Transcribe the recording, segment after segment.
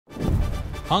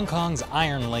Hong Kong's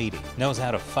Iron Lady knows how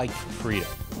to fight for freedom.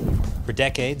 For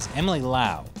decades, Emily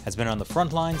Lau has been on the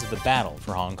front lines of the battle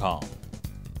for Hong Kong.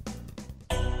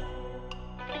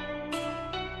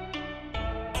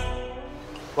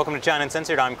 Welcome to China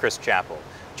Uncensored, I'm Chris Chappell.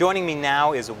 Joining me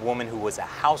now is a woman who was a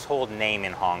household name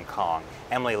in Hong Kong,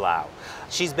 Emily Lau.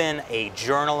 She's been a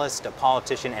journalist, a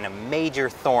politician, and a major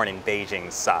thorn in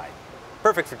Beijing's side.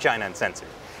 Perfect for China Uncensored.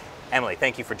 Emily,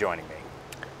 thank you for joining me.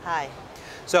 Hi.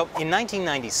 So, in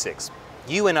 1996,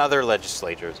 you and other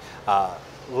legislators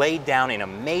laid down in a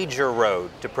major road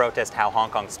to protest how Hong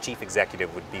Kong's chief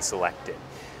executive would be selected.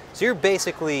 So you're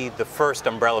basically the first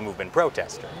umbrella movement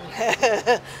protester.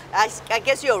 I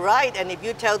guess you're right, and if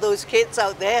you tell those kids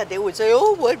out there, they would say,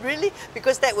 oh, what, really?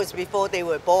 Because that was before they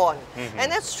were born. And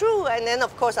that's true, and then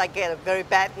of course I get a very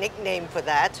bad nickname for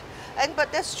that,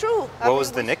 but that's true. What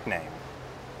was the nickname?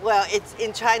 Well, it's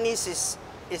in Chinese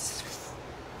is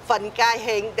Fan Gai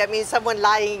Heng, that means someone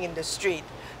lying in the street.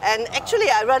 And actually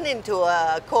I ran into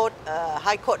a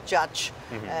high court judge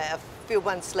a few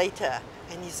months later,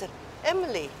 and he said,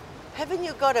 Emily, haven't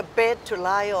you got a bed to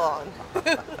lie on?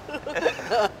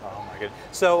 Oh my goodness.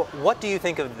 So what do you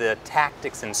think of the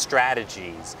tactics and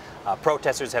strategies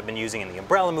protesters have been using in the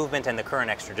umbrella movement and the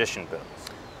current extradition bills?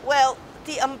 Well,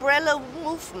 the umbrella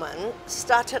movement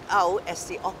started out as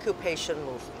the occupation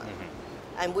movement.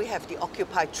 And we have the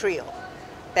Occupy trio,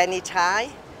 Benny Tai,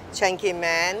 Chen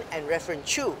Ki-man, and Reverend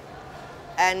Chu.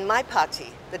 And my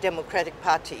party, the Democratic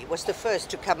Party, was the first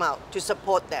to come out to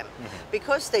support them.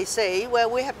 Because they say, well,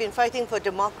 we have been fighting for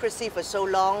democracy for so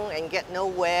long and get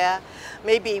nowhere.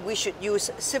 Maybe we should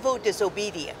use civil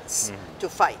disobedience to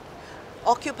fight.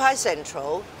 Occupy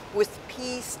Central with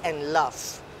peace and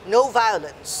love. No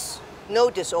violence, no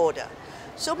disorder.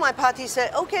 So my party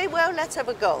said, okay, well, let's have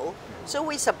a go. So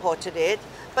we supported it.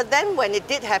 But then when it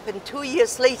did happen 2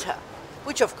 years later,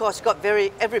 which of course got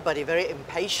everybody very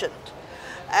impatient,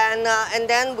 and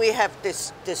then we have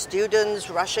the students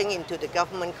rushing into the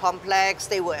government complex.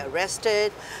 They were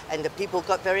arrested, and the people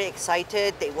got very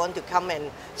excited. They want to come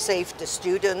and save the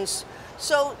students.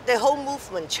 So the whole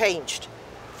movement changed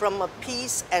from a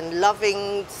peace and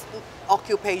loving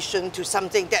occupation to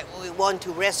something that we want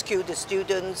to rescue the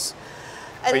students.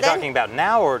 And are you talking about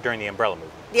now or during the umbrella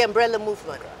movement? The umbrella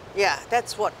movement. Okay. Yeah,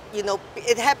 that's what, you know,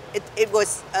 it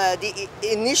was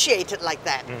initiated like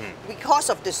that. Because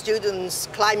of the students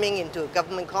climbing into a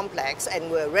government complex and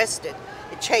were arrested,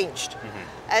 it changed.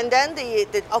 And then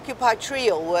the Occupy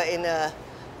trio were in a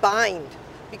bind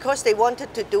because they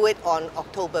wanted to do it on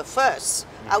October 1st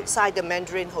outside the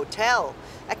Mandarin Hotel.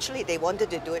 Actually, they wanted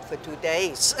to do it for 2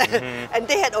 days. And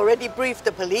they had already briefed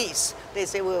the police. They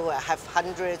say we will have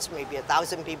hundreds, maybe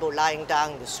 1,000 people lying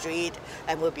down the street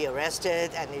and will be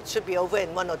arrested, and it should be over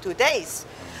in 1 or 2 days.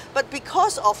 But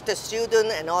because of the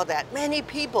student and all that, many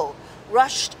people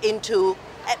rushed into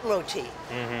Admiralty,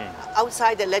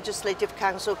 outside the Legislative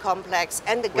Council complex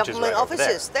and the government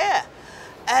offices there.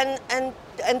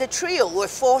 And the trio were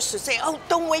forced to say, oh,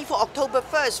 don't wait for October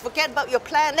 1st, forget about your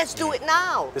plan, let's do it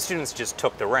now. The students just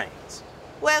took the reins.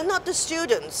 Well, not the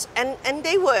students, and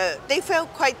they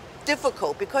felt quite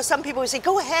difficult because some people would say,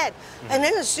 go ahead, and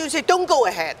then the students say, don't go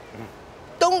ahead.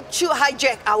 Don't you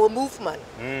hijack our movement.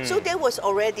 So there was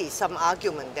already some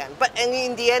argument then, but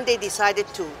in the end they decided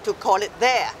to call it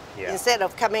there instead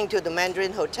of coming to the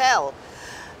Mandarin Hotel.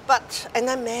 And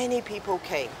then many people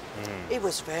came. It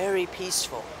was very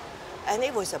peaceful, and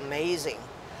it was amazing.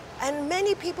 And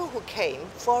many people who came,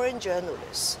 foreign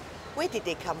journalists, where did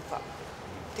they come from?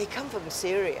 They come from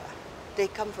Syria, they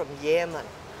come from Yemen,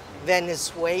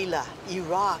 Venezuela,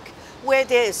 Iraq, where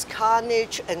there is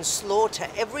carnage and slaughter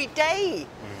every day.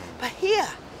 But here,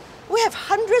 we have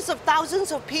hundreds of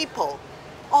thousands of people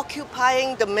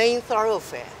occupying the main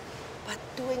thoroughfare, but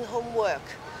doing homework,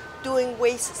 doing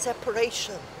waste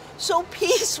separation. So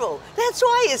peaceful. That's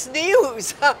why it's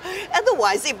news.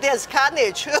 Otherwise, if there's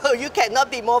carnage, you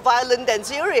cannot be more violent than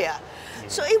Syria.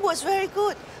 So it was very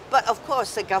good. But of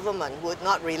course, the government would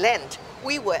not relent.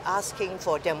 We were asking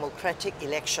for democratic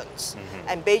elections,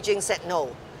 and Beijing said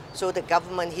no. So the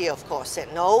government here, of course,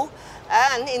 said no.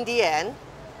 And in the end,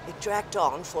 it dragged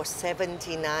on for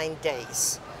 79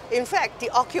 days. In fact,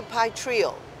 the Occupy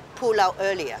trio pulled out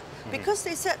earlier because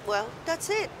they said, well,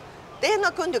 that's it. They're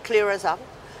not going to clear us up.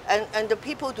 And the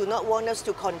people do not want us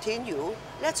to continue,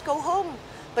 let's go home.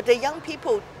 But the young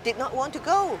people did not want to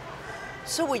go.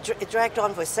 So it dragged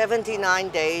on for 79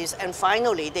 days, and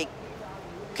finally they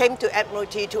came to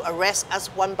Admiralty to arrest us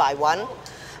one by one.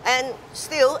 And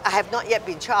still, I have not yet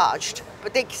been charged,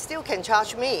 but they still can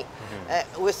charge me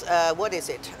with,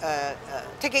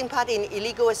 taking part in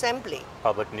illegal assembly.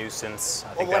 Public nuisance,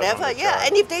 I Or think that was whatever, one of the yeah. charge.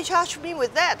 And if they charge me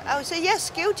with that, I would say, yes,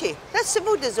 guilty. That's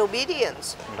civil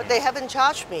disobedience. But they haven't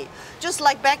charged me. Just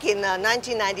like back in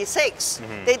 1996,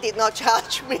 they did not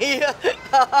charge me.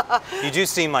 You do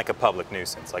seem like a public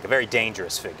nuisance, like a very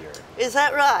dangerous figure. Is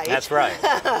that right? That's right.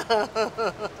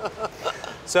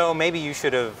 So maybe you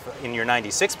should have, in your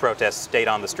 96 protest, stayed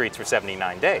on the streets for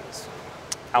 79 days.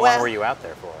 How long Well- were you out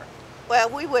there for? Well,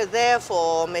 we were there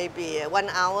for maybe 1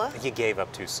 hour. You gave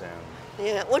up too soon.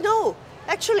 Yeah. Well, no.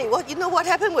 Actually, what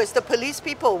happened was the police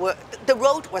people the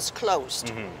road was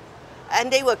closed.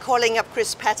 And they were calling up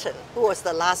Chris Patton, who was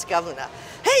the last governor.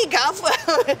 Hey, Gov,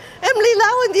 Emily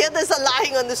Lau and the others are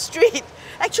lying on the street.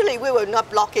 Actually, we were not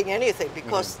blocking anything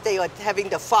because they were having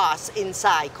the farce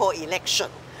inside called election.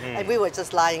 And we were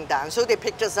just lying down. So they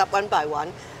picked us up one by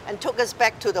one and took us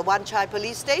back to the Wan Chai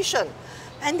police station.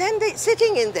 And then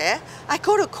sitting in there, I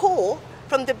got a call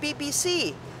from the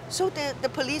BBC. So the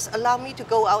police allowed me to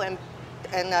go out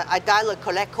and I dial a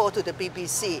collect call to the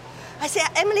BBC. I said,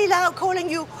 Emily Lau calling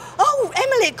you. Oh,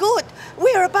 Emily, good.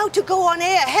 We're about to go on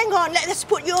air. Hang on, let's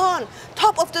put you on.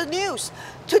 Top of the news.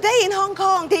 Today in Hong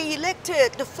Kong, they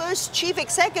elected the first chief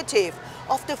executive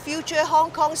of the future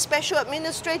Hong Kong Special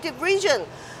Administrative Region.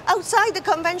 Outside the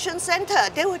convention center,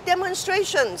 there were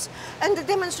demonstrations and the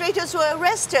demonstrators were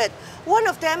arrested. One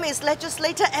of them is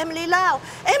legislator Emily Lau.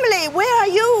 Emily, where are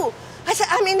you? I said,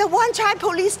 I'm in the Wan Chai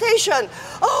police station.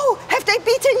 Oh, have they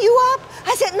beaten you up?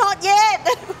 I said, not yet.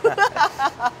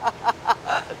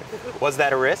 Was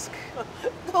that a risk?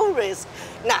 No risk.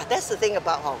 Nah, that's the thing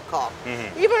about Hong Kong.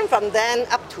 Even from then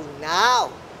up to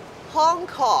now, Hong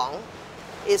Kong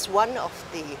is one of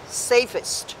the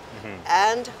safest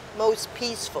and most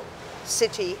peaceful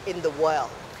city in the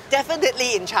world.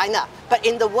 Definitely in China, but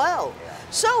in the world.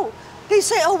 So they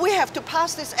say, oh, we have to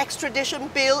pass this extradition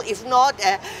bill. If not,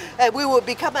 we will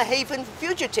become a haven for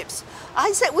fugitives.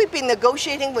 I said, we've been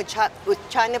negotiating with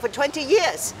China for 20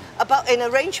 years about an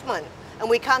arrangement, and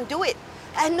we can't do it.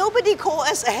 And nobody call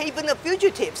us a haven of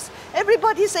fugitives.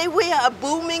 Everybody say we are a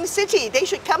booming city. They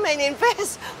should come and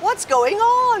invest. What's going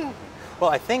on? Well,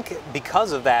 I think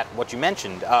because of that, what you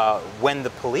mentioned, when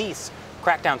the police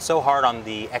cracked down so hard on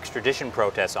the extradition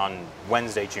protests on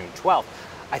Wednesday, June 12th,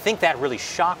 I think that really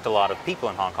shocked a lot of people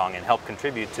in Hong Kong and helped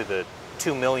contribute to the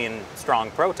 2 million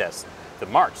strong protest, the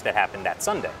march that happened that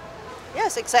Sunday.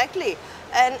 Yes, exactly.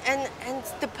 And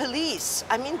the police,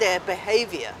 I mean, their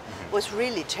behavior was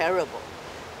really terrible.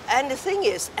 And the thing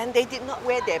is, and they did not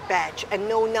wear their badge and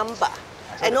no number.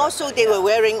 And also they were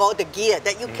wearing all the gear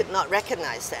that you could not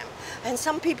recognize them. And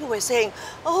some people were saying,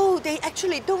 oh, they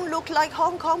actually don't look like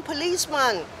Hong Kong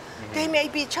policemen. They may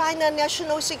be China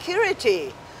National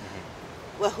Security.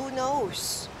 Well, who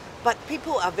knows? But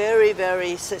people are very,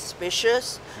 very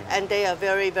suspicious and they are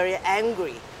very, very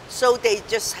angry. So they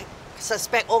just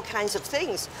suspect all kinds of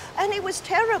things. And it was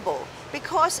terrible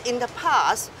because in the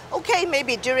past, okay,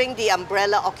 maybe during the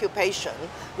umbrella occupation,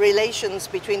 relations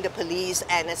between the police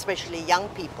and especially young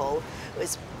people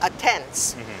was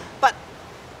tense. But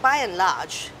by and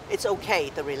large, it's okay,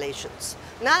 the relations.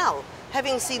 Now,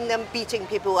 having seen them beating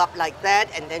people up like that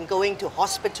and then going to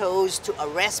hospitals to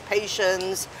arrest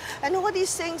patients, and all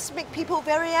these things make people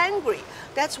very angry.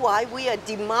 That's why we are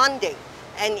demanding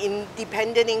an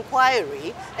independent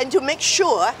inquiry, and to make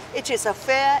sure it is a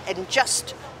fair and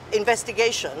just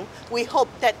investigation, we hope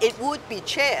that it would be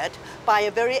chaired by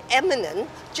a very eminent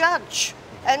judge.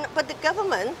 But the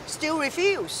government still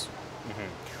refuse.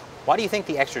 Why do you think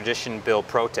the extradition bill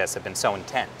protests have been so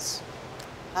intense?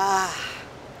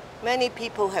 Many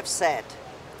people have said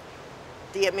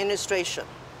the administration,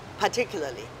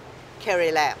 particularly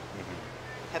Carrie Lam,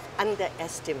 have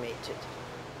underestimated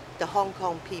the Hong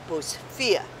Kong people's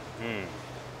fear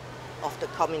of the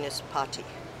Communist Party.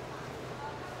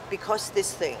 Because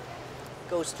this thing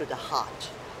goes to the heart,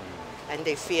 and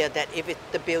they fear that if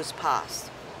the bill's passed,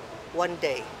 one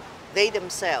day they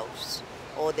themselves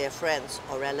or their friends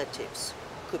or relatives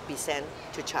could be sent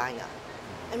to China.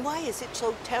 And why is it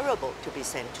so terrible to be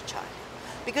sent to China?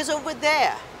 Because over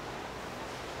there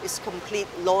is complete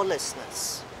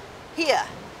lawlessness. Here,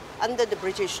 under the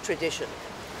British tradition,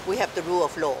 we have the rule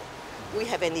of law. We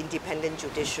have an independent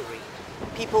judiciary.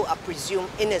 People are presumed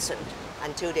innocent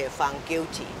until they are found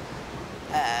guilty.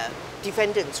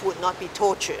 Defendants would not be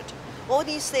tortured. All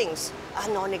these things are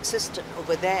non-existent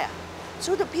over there.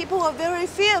 So the people are very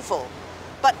fearful.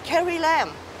 But Carrie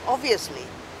Lam, obviously,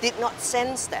 did not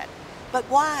sense that. But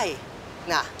why?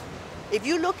 Nah, if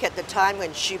you look at the time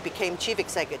when she became chief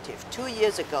executive 2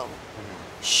 years ago,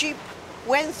 she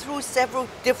went through several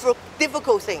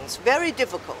difficult things, very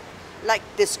difficult, like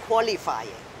disqualifying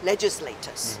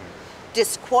legislators,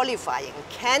 disqualifying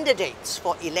candidates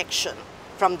for election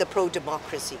from the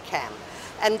pro-democracy camp.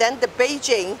 And then the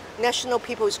Beijing National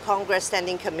People's Congress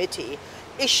Standing Committee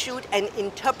issued an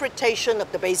interpretation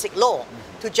of the basic law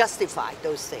to justify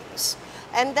those things.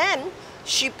 And then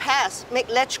she Mek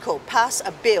Lechko passed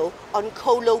a bill on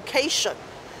co-location,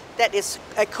 that is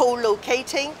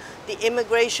co-locating the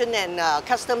immigration and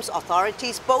customs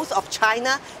authorities, both of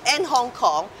China and Hong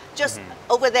Kong, just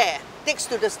over there, next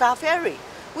to the Star Ferry,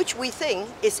 which we think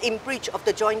is in breach of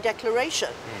the joint declaration.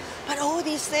 But all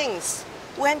these things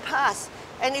went past,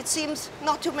 and it seems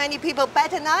not too many people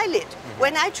bat an eyelid.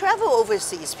 When I travel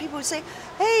overseas, people say,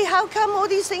 hey, how come all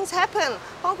these things happen?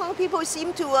 Hong Kong people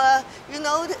seem to,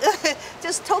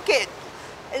 just took it.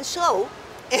 And so,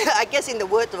 I guess in the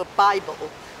words of the Bible,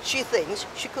 she thinks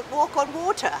she could walk on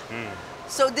water.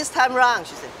 So this time around,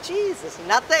 she said, Jesus,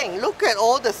 nothing. Look at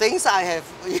all the things I have,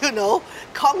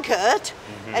 conquered.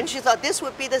 And she thought this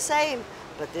would be the same.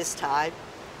 But this time,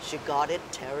 she got it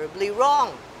terribly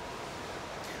wrong.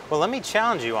 Well, let me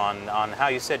challenge you on how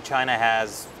you said China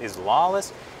is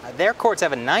lawless. Their courts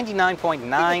have a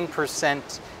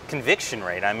 99.9% conviction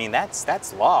rate. I mean,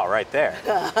 that's law right there.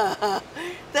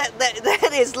 that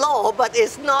is law, but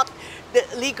it's not the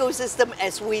legal system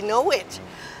as we know it.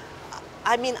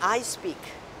 I mean, I speak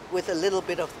with a little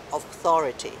bit of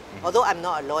authority, although I'm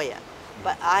not a lawyer,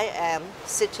 but I am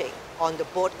sitting on the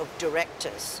board of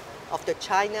directors of the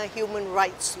China Human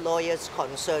Rights Lawyers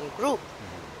Concern Group.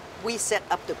 We set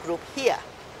up the group here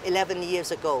 11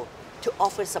 years ago to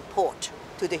offer support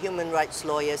to the human rights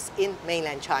lawyers in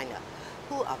mainland China,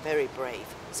 who are very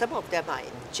brave. Some of them are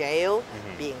in jail,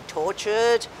 being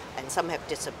tortured, and some have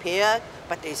disappeared,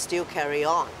 but they still carry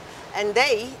on. And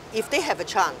if they have a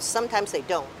chance, sometimes they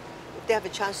don't, if they have a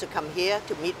chance to come here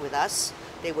to meet with us,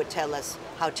 they would tell us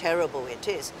how terrible it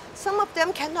is. Some of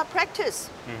them cannot practice.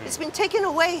 It's been taken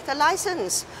away, the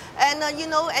license. And,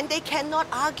 and they cannot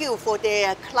argue for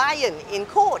their client in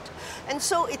court. And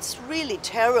so it's really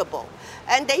terrible.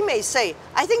 And they may say,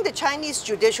 I think the Chinese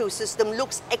judicial system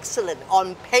looks excellent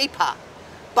on paper,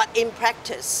 but in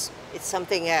practice, it's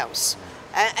something else.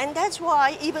 And that's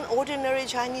why even ordinary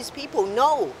Chinese people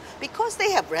know, because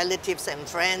they have relatives and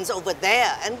friends over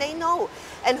there, and they know.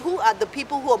 And who are the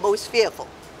people who are most fearful?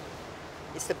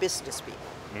 It's the business people.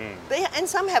 And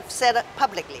some have said it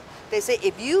publicly. They say,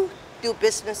 if you do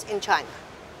business in China,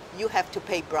 you have to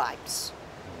pay bribes.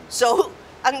 So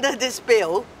under this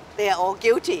bill, they are all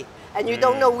guilty. And you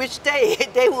don't know which day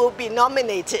they will be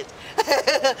nominated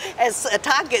as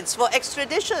targets for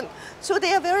extradition. So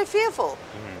they are very fearful.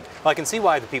 Well, I can see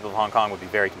why the people of Hong Kong would be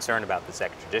very concerned about this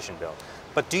extradition bill.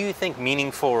 But do you think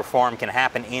meaningful reform can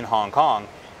happen in Hong Kong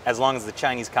as long as the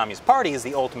Chinese Communist Party is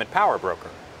the ultimate power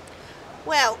broker?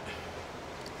 Well,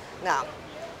 now,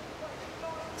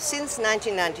 since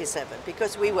 1997,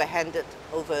 because we were handed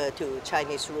over to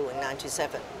Chinese rule in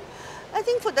 1997, I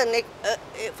think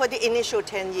for the initial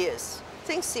 10 years,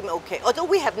 things seem okay. Although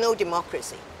we have no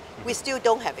democracy, we still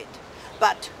don't have it.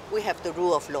 But we have the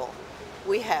rule of law.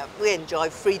 We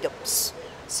enjoy freedoms,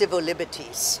 civil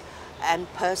liberties,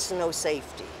 and personal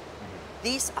safety.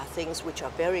 These are things which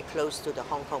are very close to the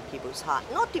Hong Kong people's heart.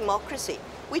 Not democracy.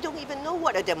 We don't even know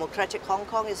what a democratic Hong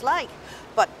Kong is like.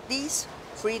 But these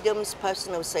freedoms,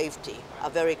 personal safety are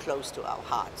very close to our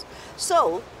hearts.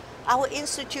 So our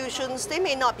institutions, they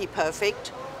may not be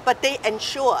perfect, but they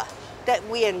ensure that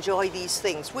we enjoy these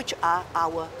things, which are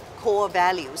our core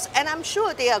values. And I'm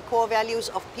sure they are core values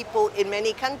of people in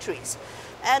many countries.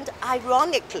 And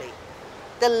ironically,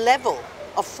 the level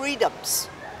of freedoms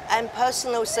and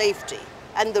personal safety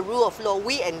and the rule of law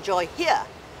we enjoy here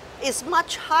is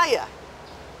much higher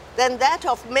than that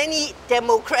of many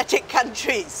democratic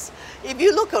countries. If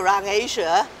you look around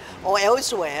Asia or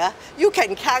elsewhere, you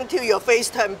can count till your face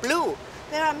turn blue.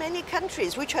 There are many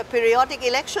countries which have periodic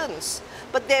elections,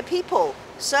 but their people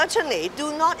certainly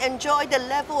do not enjoy the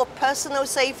level of personal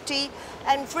safety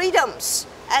and freedoms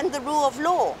and the rule of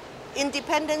law,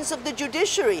 independence of the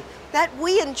judiciary that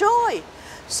we enjoy.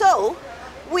 So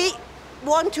we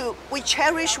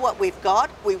cherish what we've got,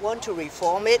 we want to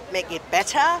reform it, make it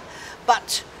better,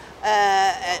 but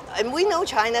and we know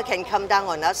China can come down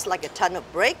on us like a ton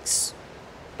of bricks,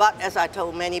 but as I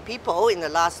told many people in the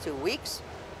last 2 weeks,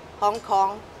 Hong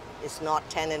Kong is not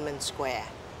Tiananmen Square.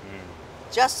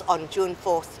 Just on June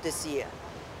 4th this year,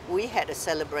 we had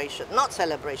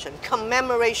a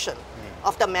commemoration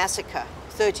of the massacre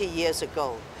 30 years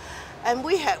ago. And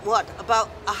we had what, about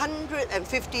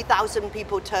 150,000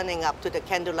 people turning up to the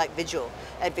candlelight vigil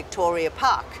at Victoria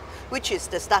Park, which is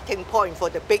the starting point for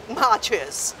the big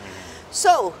marches.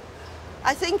 So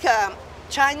I think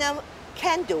China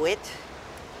can do it.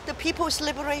 The People's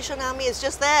Liberation Army is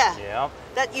just there. Yeah.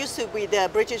 That used to be the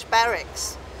British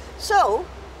barracks. So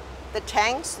the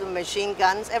tanks, the machine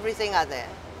guns, everything are there.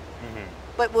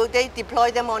 But will they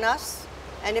deploy them on us?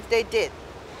 And if they did,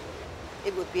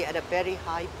 it would be at a very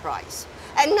high price.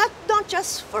 And not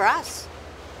just for us.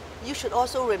 You should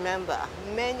also remember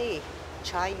many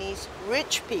Chinese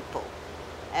rich people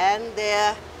and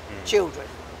their children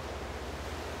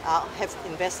have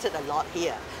invested a lot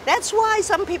here. That's why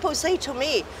some people say to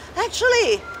me,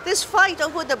 actually, this fight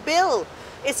over the bill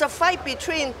is a fight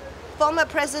between former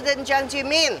President Jiang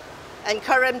Zemin and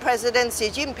current President Xi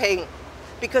Jinping,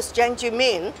 because Jiang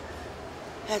Zemin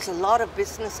has a lot of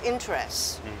business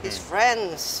interests, his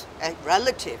friends and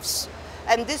relatives.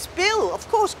 And this bill, of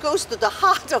course, goes to the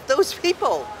heart of those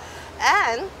people.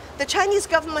 And the Chinese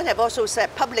government have also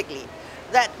said publicly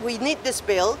that we need this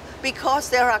bill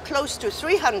because there are close to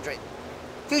 300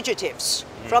 fugitives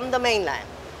from the mainland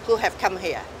who have come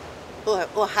here, who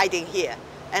are hiding here.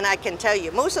 And I can tell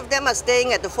you, most of them are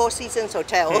staying at the Four Seasons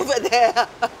Hotel over there.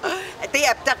 They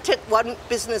abducted one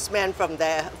businessman from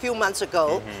there a few months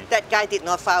ago. That guy did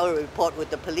not file a report with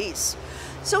the police.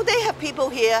 So they have people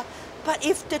here. But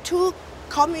if the two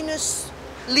communist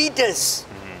leaders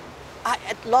are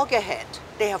at loggerhead,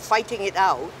 they are fighting it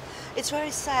out, it's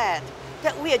very sad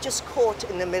that we are just caught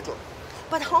in the middle.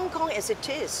 But Hong Kong as it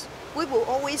is, we will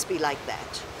always be like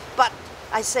that. But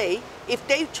I say, if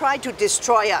they try to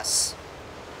destroy us,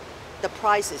 the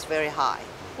price is very high.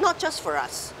 Not just for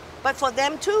us, but for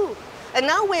them too. And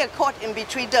now we are caught in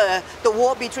between the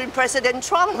war between President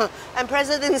Trump and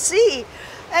President Xi.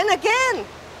 And again,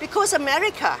 because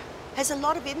America has a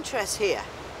lot of interest here.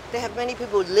 They have many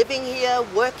people living here,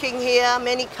 working here,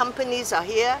 many companies are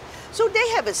here. So they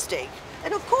have a stake.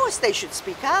 And of course they should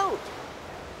speak out.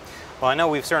 Well, I know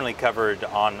we've certainly covered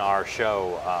on our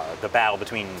show the battle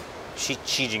between Xi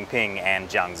Jinping and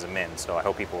Jiang Zemin, so I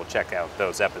hope people will check out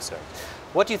those episodes.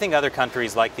 What do you think other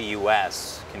countries like the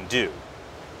US can do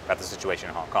about the situation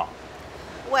in Hong Kong?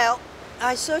 Well,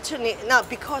 I certainly, now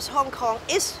because Hong Kong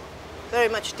is very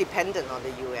much dependent on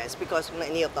the US, because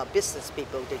many of our business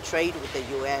people, they trade with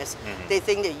the US. They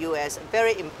think the US is a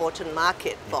very important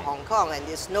market for Hong Kong, and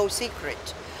it's no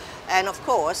secret. And of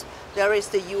course, there is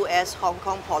the US Hong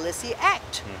Kong Policy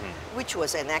Act, which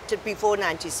was enacted before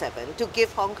 '97 to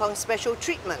give Hong Kong special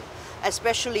treatment,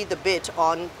 especially the bit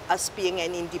on us being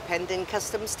an independent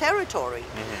customs territory.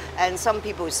 And some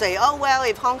people say, oh, well,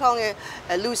 if Hong Kong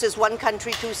loses one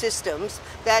country, two systems,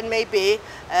 then maybe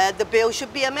the bill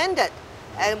should be amended.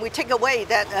 And we take away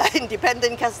that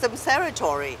independent customs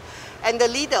territory. And the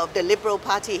leader of the Liberal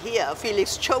Party here,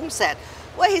 Felix Chung, said,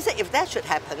 well, he said, if that should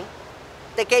happen,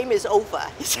 the game is over.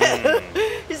 He said,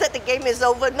 he said the game is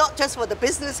over, not just for the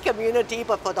business community,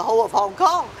 but for the whole of Hong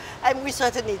Kong. And we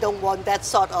certainly don't want that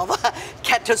sort of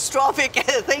catastrophic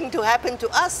thing to happen to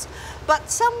us. But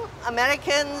some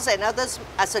Americans and others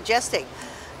are suggesting,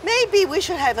 maybe we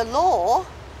should have a law,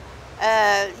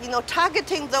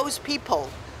 targeting those people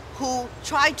who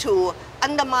try to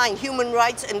undermine human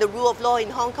rights and the rule of law in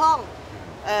Hong Kong,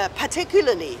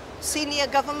 particularly senior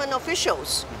government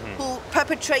officials who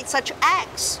perpetrate such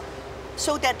acts,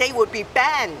 so that they would be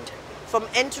banned from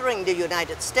entering the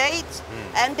United States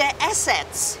and their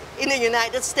assets in the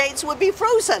United States would be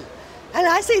frozen. And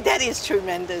I say that is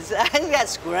tremendous. I think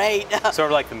that's great. Sort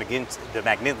of like the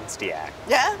Magnitsky Act.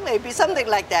 Yeah, maybe something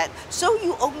like that. So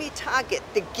you only target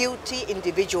the guilty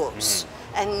individuals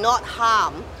and not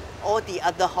harm all the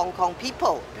other Hong Kong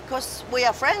people, because we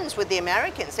are friends with the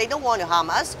Americans. They don't want to harm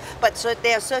us, but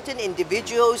there are certain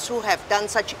individuals who have done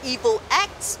such evil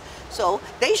acts, so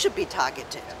they should be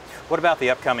targeted. What about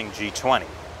the upcoming G20?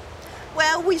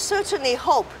 Well, we certainly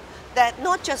hope that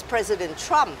not just President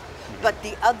Trump, but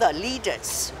the other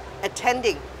leaders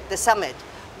attending the summit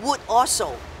would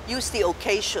also use the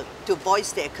occasion to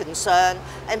voice their concern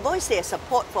and voice their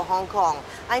support for Hong Kong.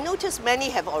 I noticed many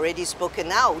have already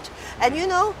spoken out. And you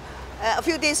know, a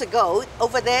few days ago,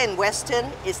 over there in Western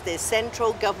is the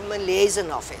Central Government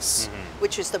Liaison Office,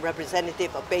 which is the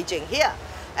representative of Beijing here.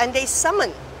 And they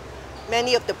summoned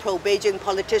many of the pro-Beijing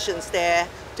politicians there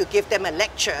to give them a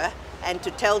lecture and to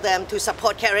tell them to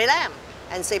support Carrie Lam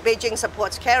and say Beijing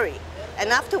supports Carrie. And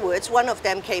afterwards, one of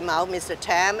them came out, Mr.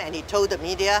 Tam, and he told the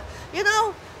media, you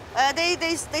know, they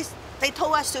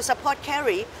told us to support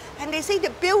Carrie, and they say the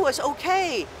bill was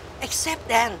okay, except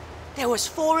then there was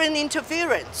foreign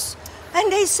interference. And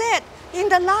they said, in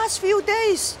the last few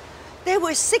days, there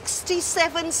were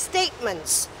 67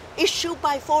 statements issued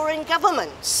by foreign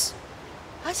governments.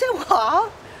 I said,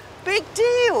 wow, big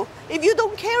deal. If you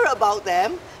don't care about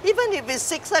them, even if it's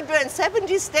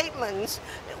 670 statements,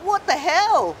 what the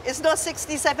hell? It's not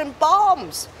 67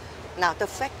 bombs. Now, the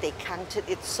fact they counted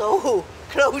it so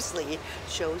closely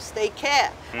shows they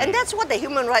care. And that's what the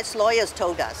human rights lawyers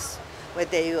told us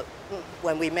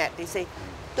when we met. They say,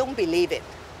 don't believe it.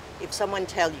 If someone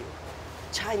tells you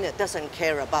China doesn't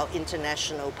care about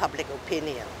international public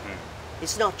opinion,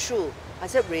 it's not true. I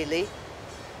said, really? He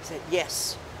said,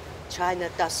 yes, China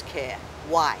does care.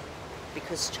 Why?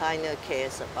 Because China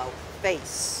cares about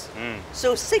face.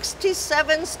 So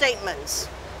 67 statements.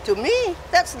 To me,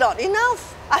 that's not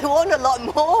enough. I want a lot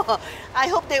more. I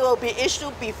hope they will be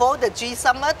issued before the G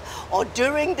summit or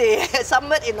during the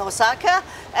summit in Osaka.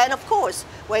 And of course,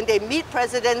 when they meet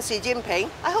President Xi Jinping,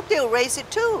 I hope they'll raise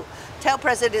it too. Tell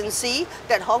President Xi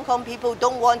that Hong Kong people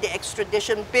don't want the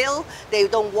extradition bill, they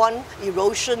don't want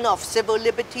erosion of civil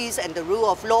liberties and the rule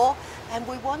of law, and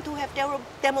we want to have their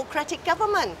democratic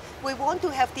government. We want to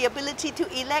have the ability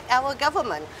to elect our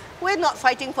government. We're not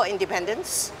fighting for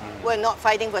independence. We're not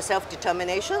fighting for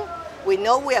self-determination. We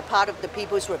know we are part of the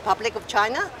People's Republic of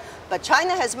China, but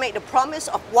China has made a promise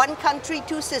of one country,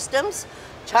 two systems.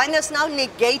 China's now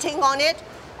negating on it,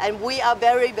 and we are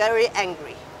very, very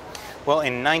angry. Well,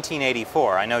 in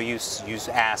 1984, I know you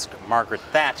asked Margaret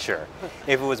Thatcher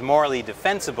if it was morally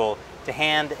defensible to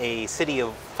hand a city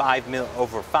of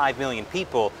over 5 million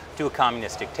people to a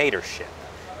communist dictatorship.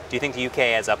 Do you think the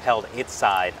UK has upheld its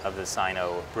side of the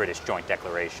Sino-British joint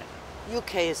declaration?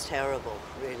 UK is terrible,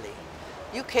 really.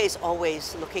 UK is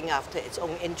always looking after its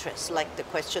own interests, like the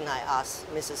question I asked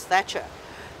Mrs. Thatcher.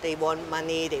 They want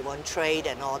money, they want trade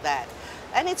and all that.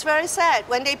 And it's very sad.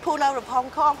 When they pulled out of Hong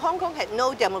Kong had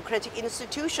no democratic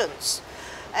institutions.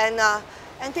 And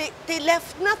they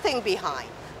left nothing behind.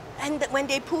 And when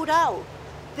they pulled out,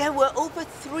 there were over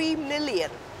 3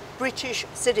 million British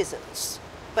citizens,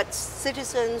 but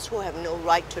citizens who have no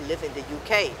right to live in the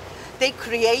UK. They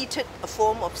created a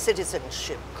form of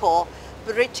citizenship called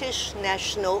British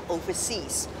National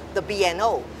Overseas, the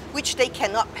BNO, which they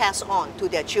cannot pass on to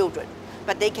their children,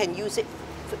 but they can use it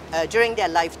during their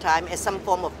lifetime as some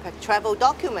form of travel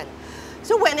document.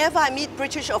 So whenever I meet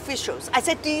British officials, I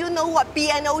said, do you know what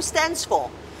BNO stands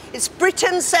for? It's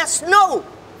Britain says no.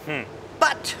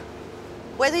 But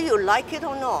whether you like it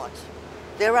or not,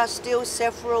 there are still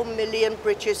several million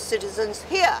British citizens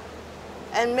here.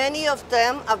 And many of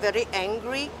them are very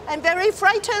angry and very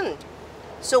frightened.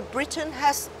 So Britain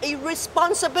has a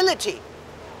responsibility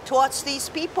towards these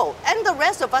people and the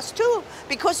rest of us too,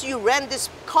 because you ran this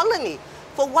colony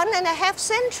for 1.5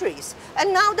 centuries.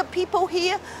 And now the people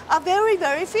here are very,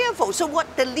 very fearful. So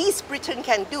what the least Britain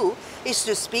can do is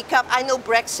to speak up. I know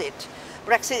Brexit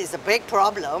is a big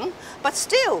problem, but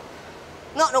still,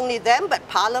 not only them, but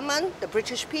Parliament, the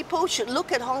British people should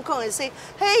look at Hong Kong and say,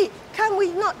 hey, can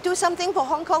we not do something for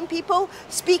Hong Kong people?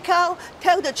 Speak out,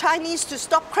 tell the Chinese to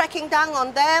stop cracking down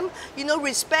on them, you know,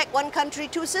 respect one country,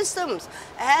 two systems.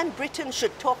 And Britain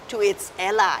should talk to its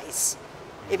allies.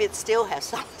 If it still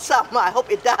has some, I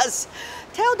hope it does.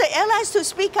 Tell the allies to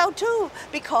speak out too,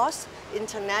 because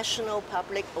international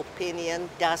public opinion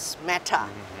does matter.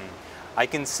 I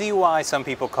can see why some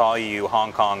people call you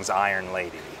Hong Kong's Iron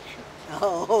Lady.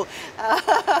 Oh.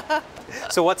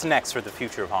 So what's next for the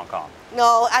future of Hong Kong?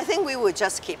 No, I think we will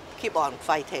just keep on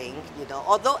fighting, you know.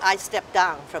 Although I stepped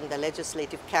down from the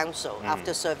Legislative Council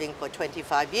after serving for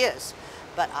 25 years,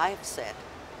 but I've said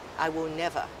I will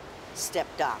never step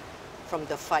down from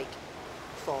the fight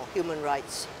for human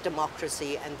rights,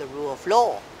 democracy, and the rule of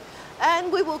law.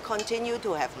 And we will continue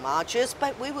to have marches,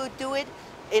 but we will do it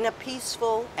in a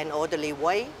peaceful and orderly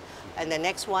way. And the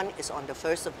next one is on the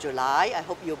 1st of July. I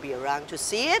hope you'll be around to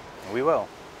see it. We will.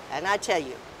 And I tell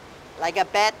you, like a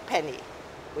bad penny,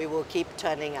 we will keep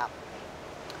turning up.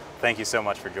 Thank you so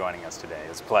much for joining us today. It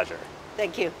was a pleasure.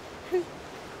 Thank you.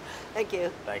 Thank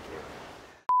you. Thank you.